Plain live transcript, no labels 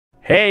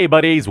Hey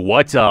buddies,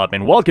 what's up?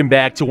 And welcome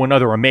back to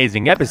another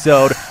amazing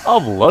episode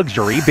of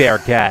Luxury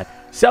Bearcat.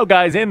 So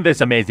guys, in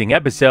this amazing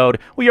episode,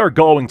 we are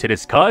going to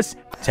discuss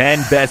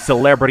 10 best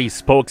celebrity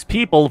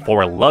spokespeople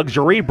for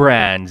luxury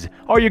brands.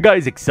 Are you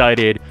guys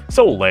excited?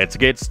 So let's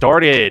get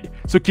started.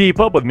 So keep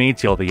up with me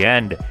till the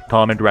end.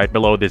 Comment right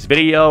below this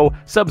video,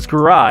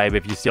 subscribe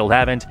if you still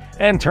haven't,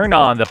 and turn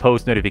on the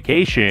post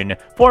notification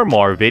for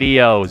more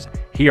videos.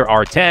 Here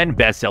are 10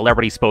 best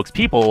celebrity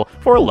spokespeople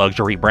for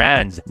luxury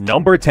brands.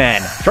 Number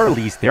 10.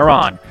 Charlize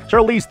Theron.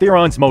 Charlize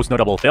Theron's most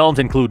notable films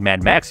include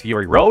Mad Max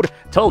Fury Road,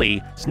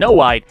 Tully, Snow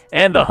White,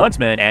 and The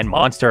Huntsman and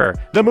Monster,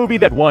 the movie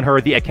that won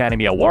her the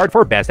Academy Award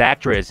for Best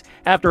Actress.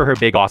 After her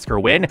big Oscar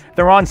win,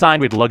 Theron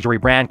signed with luxury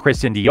brand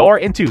Christian Dior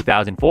in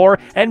 2004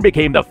 and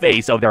became the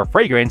face of their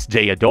fragrance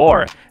J.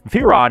 Adore.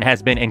 Theron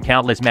has been in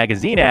countless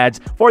magazine ads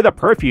for the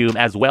perfume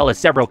as well as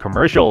several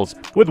commercials,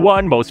 with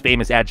one most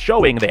famous ad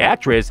showing the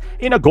actress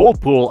in a gold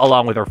pool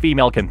along with her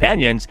female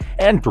companions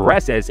and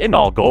dresses in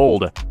all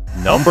gold.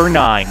 Number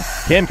 9.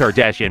 Kim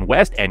Kardashian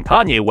West and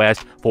Kanye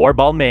West for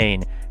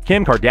Balmain.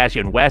 Kim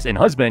Kardashian West and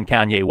husband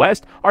Kanye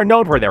West are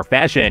known for their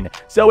fashion,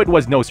 so it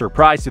was no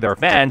surprise to their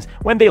fans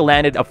when they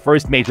landed a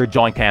first major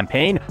joint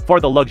campaign for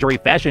the luxury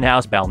fashion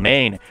house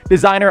Balmain.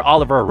 Designer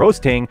Oliver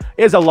Roasting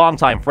is a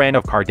longtime friend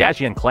of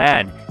Kardashian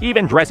clan,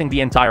 even dressing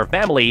the entire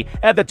family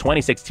at the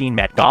 2016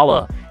 Met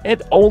Gala.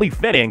 It's only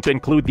fitting to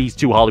include these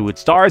two Hollywood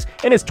stars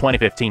in his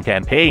 2015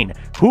 campaign,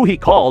 who he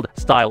called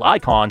style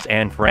icons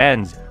and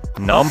friends.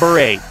 Number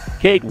 8.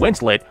 Kate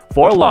Winslet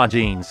for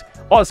Longines.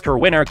 Oscar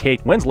winner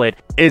Kate Winslet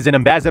is an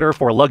ambassador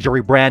for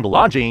luxury brand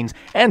Longines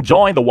and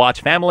joined the watch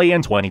family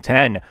in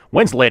 2010.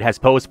 Winslet has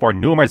posed for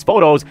numerous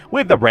photos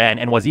with the brand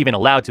and was even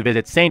allowed to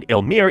visit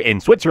Saint-Ilmir in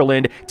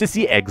Switzerland to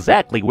see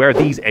exactly where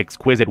these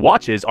exquisite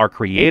watches are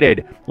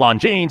created.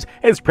 Longines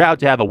is proud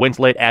to have a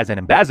Winslet as an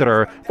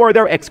ambassador for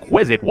their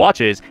exquisite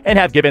watches and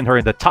have given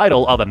her the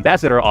title of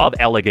Ambassador of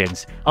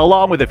Elegance,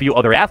 along with a few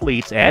other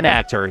athletes and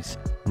actors.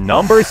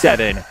 Number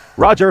 7.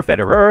 Roger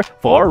Federer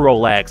for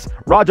Rolex.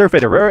 Roger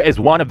Federer is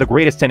one of the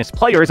greatest tennis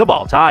players of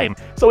all time,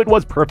 so it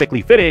was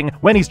perfectly fitting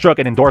when he struck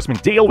an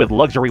endorsement deal with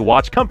luxury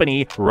watch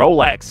company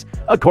Rolex.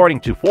 According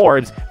to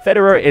Forbes,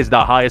 Federer is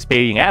the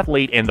highest-paying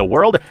athlete in the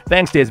world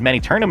thanks to his many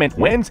tournament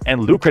wins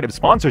and lucrative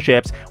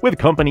sponsorships with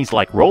companies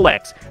like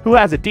Rolex, who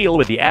has a deal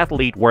with the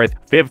athlete worth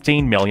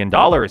 $15 million.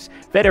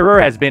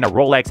 Federer has been a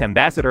Rolex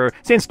ambassador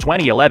since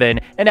 2011,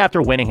 and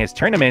after winning his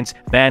tournaments,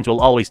 fans will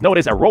always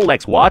notice a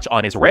Rolex watch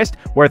on his wrist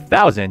worth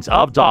thousands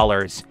of dollars.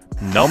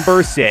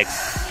 Number 6.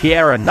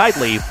 Keira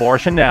Knightley for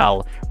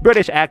Chanel.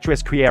 British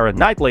actress Keira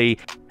Knightley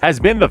has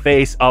been the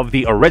face of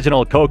the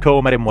original Coco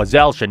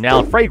Mademoiselle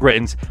Chanel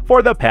fragrance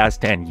for the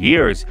past 10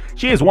 years.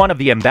 She is one of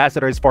the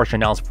ambassadors for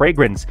Chanel's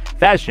fragrance,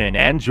 fashion,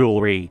 and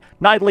jewelry.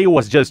 Knightley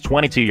was just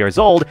 22 years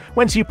old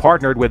when she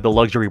partnered with the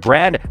luxury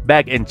brand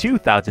back in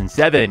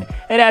 2007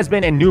 and has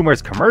been in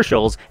numerous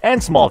commercials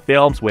and small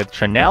films with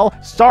Chanel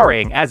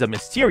starring as a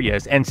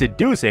mysterious and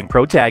seducing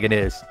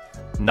protagonist.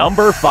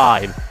 Number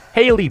 5.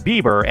 Hailey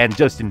Bieber and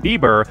Justin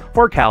Bieber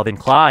for Calvin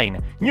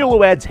Klein.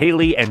 Newlyweds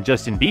Hailey and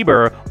Justin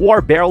Bieber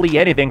wore barely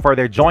anything for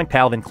their joint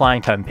Calvin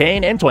Klein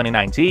campaign in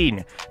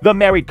 2019. The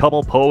married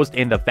couple posed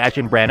in the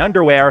fashion brand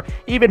underwear,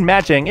 even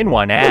matching in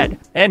one ad,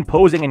 and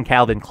posing in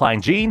Calvin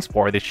Klein jeans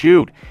for the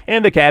shoot.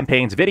 In the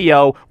campaign's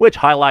video, which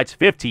highlights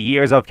 50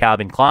 years of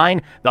Calvin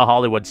Klein, the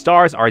Hollywood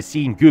stars are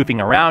seen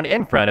goofing around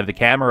in front of the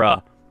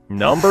camera.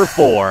 Number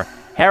 4.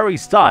 Harry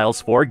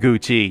Styles for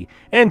Gucci.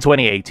 In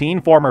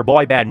 2018, former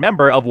boy band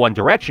member of One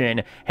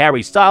Direction,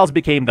 Harry Styles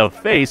became the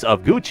face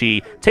of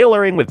Gucci,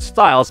 tailoring with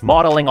styles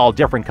modeling all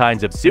different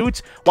kinds of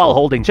suits while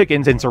holding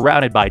chickens and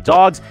surrounded by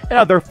dogs and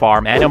other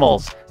farm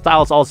animals.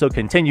 Styles also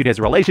continued his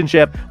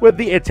relationship with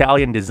the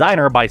Italian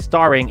designer by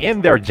starring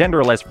in their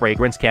genderless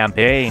fragrance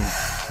campaign.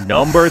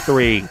 Number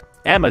 3.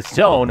 Emma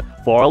Stone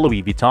for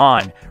Louis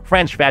Vuitton.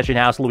 French fashion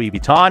house Louis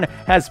Vuitton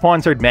has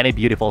sponsored many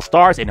beautiful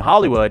stars in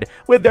Hollywood,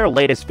 with their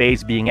latest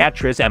face being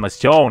actress Emma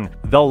Stone.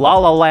 The La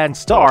La Land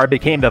star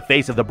became the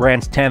face of the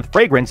brand's 10th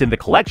fragrance in the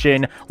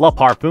collection, La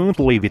Parfum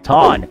Louis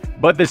Vuitton.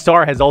 But the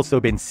star has also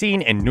been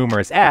seen in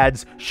numerous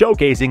ads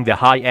showcasing the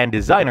high-end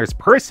designer's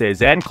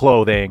purses and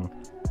clothing.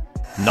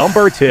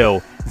 Number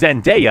 2.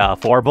 Zendaya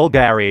for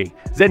Bulgari.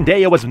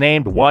 Zendaya was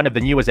named one of the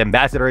newest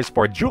ambassadors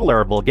for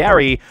jeweler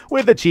Bulgari,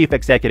 with the chief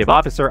executive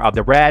officer of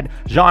the brand,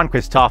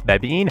 Jean-Christophe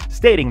Babin,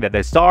 stating that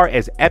the star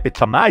is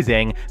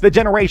epitomizing the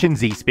Generation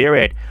Z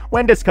spirit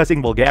when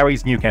discussing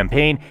Bulgari's new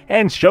campaign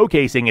and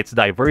showcasing its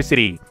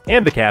diversity.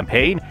 In the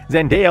campaign,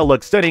 Zendaya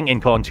looked stunning in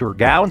contour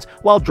gowns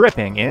while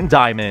dripping in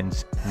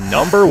diamonds.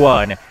 Number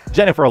 1.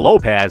 Jennifer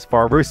Lopez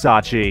for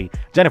Versace.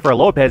 Jennifer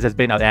Lopez has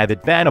been an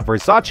avid fan of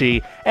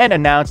Versace and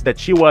announced that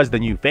she was the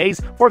new face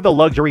for the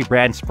luxury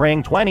brand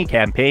Spring 20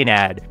 campaign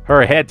ad.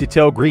 Her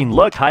head-to-toe green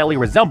look highly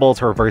resembles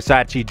her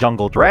Versace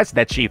jungle dress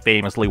that she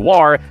famously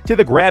wore to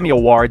the Grammy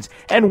Awards,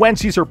 and when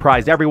she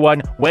surprised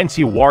everyone when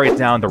she wore it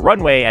down the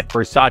runway at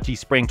Versace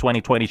Spring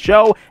 2020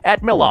 show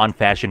at Milan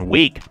Fashion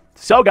Week.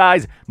 So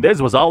guys, this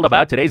was all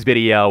about today's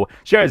video.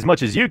 Share as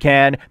much as you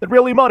can. That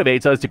really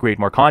motivates us to create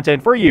more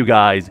content for you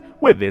guys.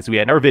 With this, we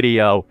end our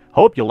video.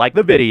 Hope you like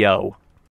the video.